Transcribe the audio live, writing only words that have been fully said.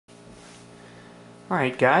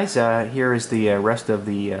Alright guys, here is the rest of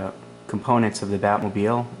the components of the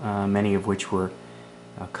Batmobile, many of which were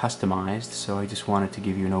customized, so I just wanted to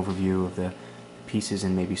give you an overview of the pieces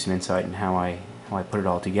and maybe some insight in how I put it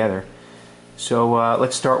all together. So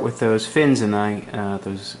let's start with those fins in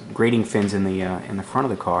those grating fins in the front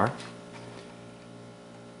of the car.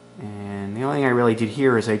 And the only thing I really did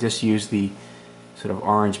here is I just used the sort of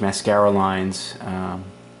orange mascara lines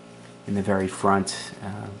in the very front,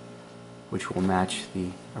 which will match the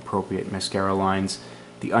appropriate mascara lines,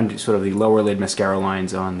 sort of the lower lid mascara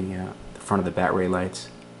lines on the front of the bat ray lights.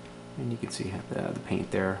 And you can see the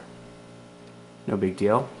paint there. No big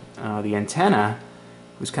deal. The antenna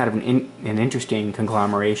was kind of an interesting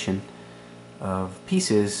conglomeration of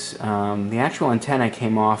pieces. The actual antenna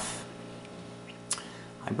came off,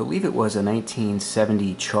 I believe it was a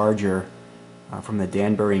 1970 Charger from the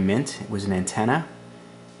Danbury Mint. It was an antenna,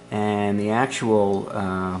 and the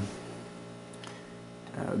actual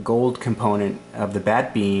gold component of the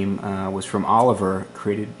bat beam was from Oliver.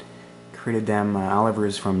 Created them. Oliver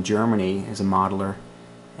is from Germany as a modeler,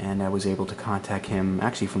 and I was able to contact him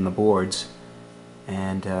actually from the boards,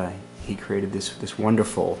 and he created this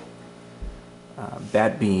wonderful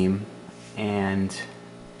bat beam, and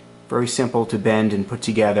very simple to bend and put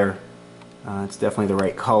together. It's definitely the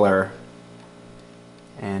right color,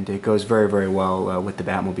 and it goes very, very well with the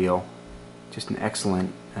Batmobile. Just an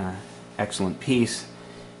excellent piece.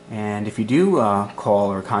 And if you do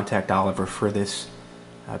call or contact Oliver for this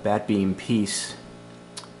bat beam piece,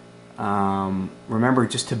 remember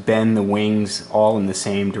just to bend the wings all in the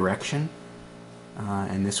same direction,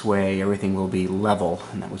 and this way everything will be level.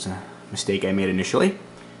 And that was a mistake I made initially,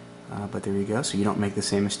 but there you go, so you don't make the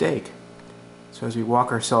same mistake. So as we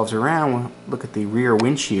walk ourselves around, we'll look at the rear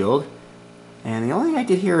windshield, and the only thing I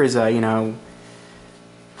did here is very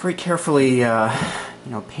carefully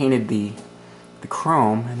painted the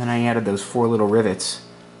chrome, and then I added those 4 little rivets,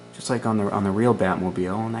 just like on the real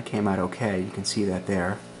Batmobile, and that came out okay. You can see that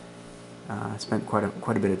there. I spent quite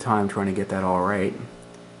a bit of time trying to get that all right.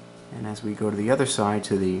 And as we go to the other side,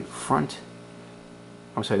 to the front,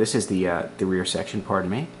 I'm sorry, this is the rear section, pardon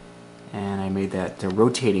me, and I made that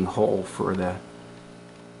rotating hole for the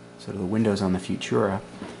sort of the windows on the Futura,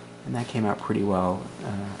 and that came out pretty well.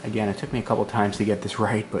 Again, it took me a couple times to get this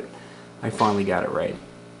right, but I finally got it right.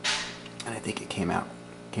 And I think it came out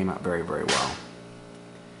very, very well.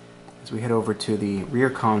 As we head over to the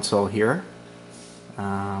rear console here,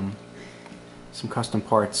 some custom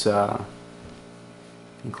parts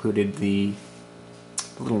included the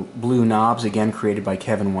little blue knobs, again created by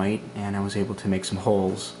Kevin White, and I was able to make some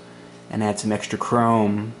holes and add some extra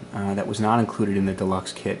chrome that was not included in the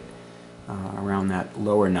deluxe kit around that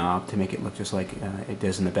lower knob to make it look just like it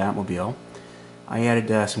does in the Batmobile. I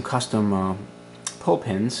added some custom pull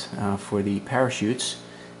pins for the parachutes,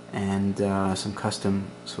 and some custom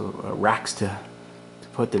racks to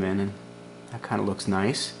put them in, and that kind of looks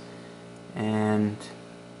nice. And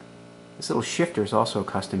this little shifter is also a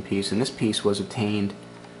custom piece, and this piece was obtained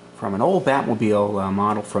from an old Batmobile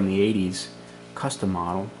model from the 80s, custom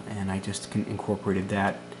model, and I just incorporated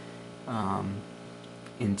that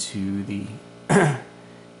into the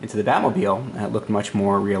Batmobile. It looked much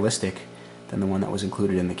more realistic than the one that was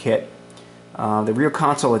included in the kit. The rear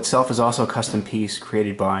console itself is also a custom piece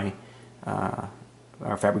created by,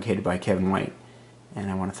 or fabricated by Kevin White,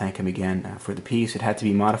 and I want to thank him again for the piece. It had to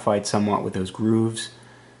be modified somewhat with those grooves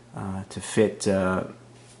to fit the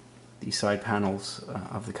side panels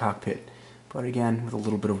of the cockpit, but again, with a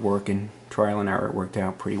little bit of work and trial and error, it worked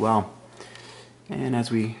out pretty well. And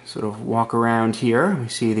as we sort of walk around here, we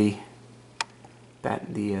see the bat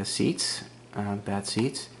seats.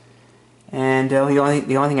 And the only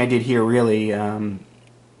thing I did here really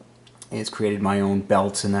is created my own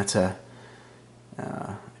belts, and that's I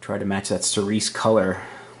tried to match that cerise color,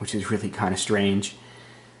 which is really kind of strange,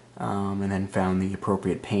 and then found the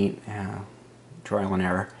appropriate paint, trial and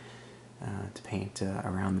error, to paint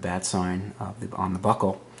around the bat sign on the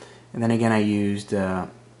buckle. And then again I used the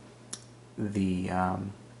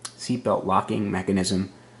seatbelt locking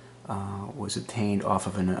mechanism was obtained off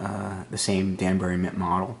of the same Danbury Mint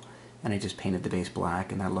model, and I just painted the base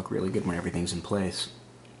black, and that'll look really good when everything's in place.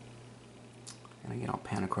 And again, I'll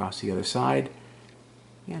pan across the other side,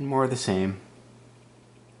 and more of the same.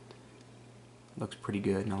 Looks pretty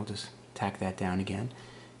good, and I'll just tack that down again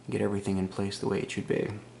and get everything in place the way it should be.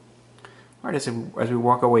 Alright, as we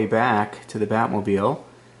walk our way back to the Batmobile,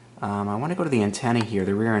 I want to go to the antenna here,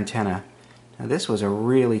 the rear antenna. Now this was a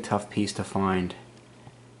really tough piece to find,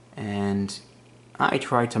 and I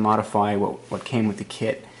tried to modify what came with the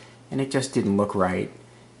kit, and it just didn't look right.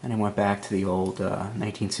 And I went back to the old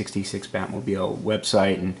 1966 Batmobile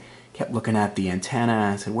website and kept looking at the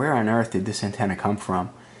antenna. I said, where on earth did this antenna come from?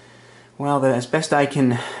 Well, as best I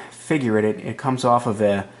can figure it, it comes off of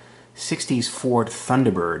a 60s Ford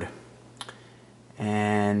Thunderbird.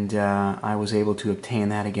 And I was able to obtain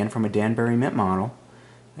that again from a Danbury Mint model.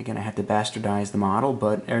 Again, I had to bastardize the model,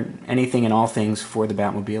 but anything and all things for the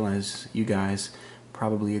Batmobile, as you guys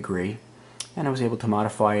probably agree. And I was able to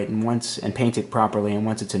modify it and paint it properly, and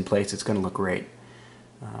once it's in place, it's going to look great.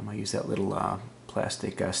 I use that little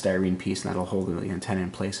plastic styrene piece, and that'll hold the antenna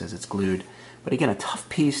in place as it's glued. But again, a tough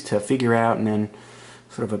piece to figure out and then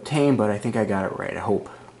sort of obtain, but I think I got it right. I hope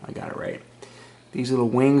I got it right. These little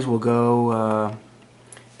wings will go,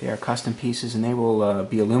 they are custom pieces, and they will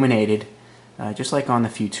be illuminated just like on the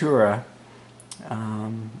Futura.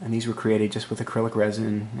 And these were created just with acrylic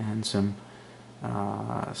resin and some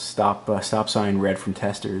stop sign red from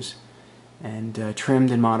testers, and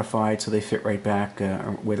trimmed and modified so they fit right back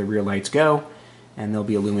where the rear lights go, and they'll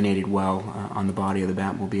be illuminated well on the body of the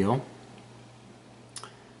Batmobile.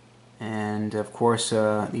 And of course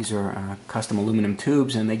these are custom aluminum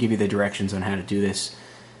tubes, and they give you the directions on how to do this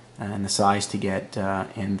and the size to get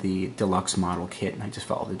in the deluxe model kit, and I just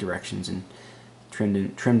followed the directions and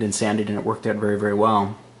trimmed and sanded, and it worked out very, very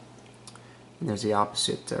well. And there's the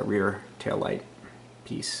opposite rear tail light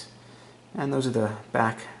piece, and those are the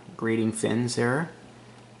back grating fins there.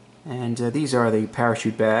 And these are the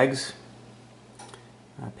parachute bags,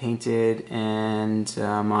 painted and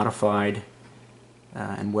modified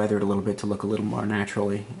and weathered a little bit to look a little more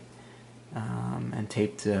naturally, and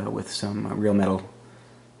taped with some real metal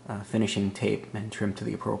finishing tape and trimmed to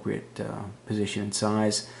the appropriate position and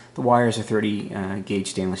size. The wires are 30 gauge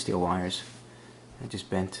stainless steel wires. I just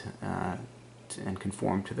bent and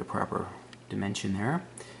conformed to the proper dimension there.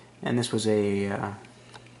 And this was a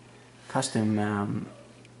custom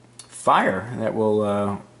fire that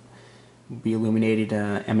will be illuminated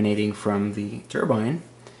emanating from the turbine.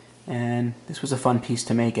 And this was a fun piece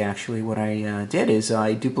to make, actually. What I did is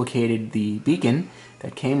I duplicated the beacon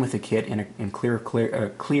that came with the kit in clear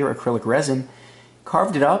acrylic resin,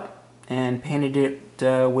 carved it up, and painted it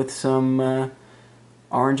with some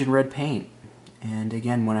orange and red paint. And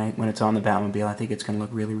again, when it's on the Batmobile, I think it's going to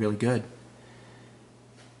look really, really good.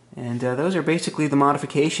 And those are basically the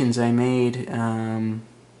modifications I made, you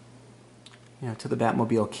know, to the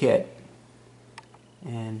Batmobile kit.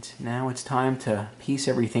 And now it's time to piece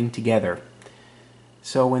everything together.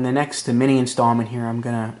 So in the next mini installment here, I'm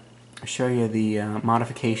going to show you the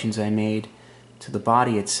modifications I made to the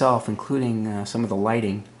body itself, including some of the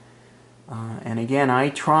lighting. And again, I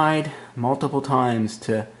tried multiple times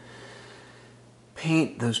to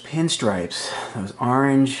paint those pinstripes, those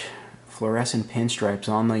orange fluorescent pinstripes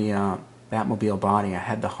on the Batmobile body. I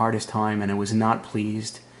had the hardest time, and I was not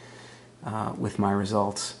pleased with my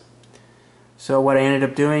results. So what I ended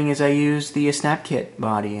up doing is I used the Snap Kit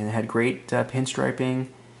body, and it had great pinstriping,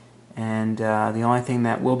 and the only thing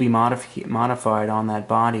that will be modified on that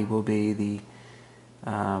body will be the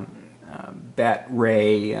Bat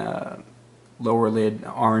Ray lower lid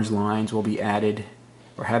orange lines will be added,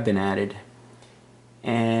 or have been added,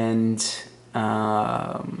 and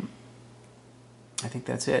I think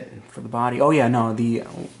that's it for the body. Oh yeah, no,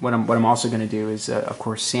 what I'm also going to do is of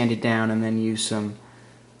course sand it down and then use some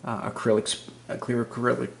clear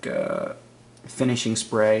acrylic finishing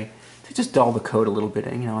spray to just dull the coat a little bit.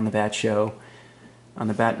 You know, on the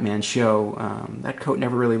Batman show, that coat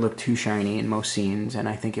never really looked too shiny in most scenes, and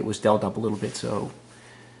I think it was dulled up a little bit so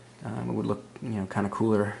it would look, you know, kind of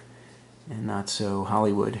cooler and not so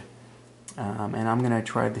Hollywood. And I'm going to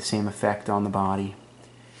try the same effect on the body.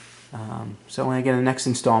 So when I get the next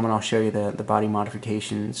installment, I'll show you the body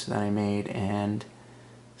modifications that I made and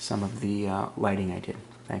some of the lighting I did.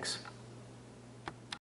 Thanks.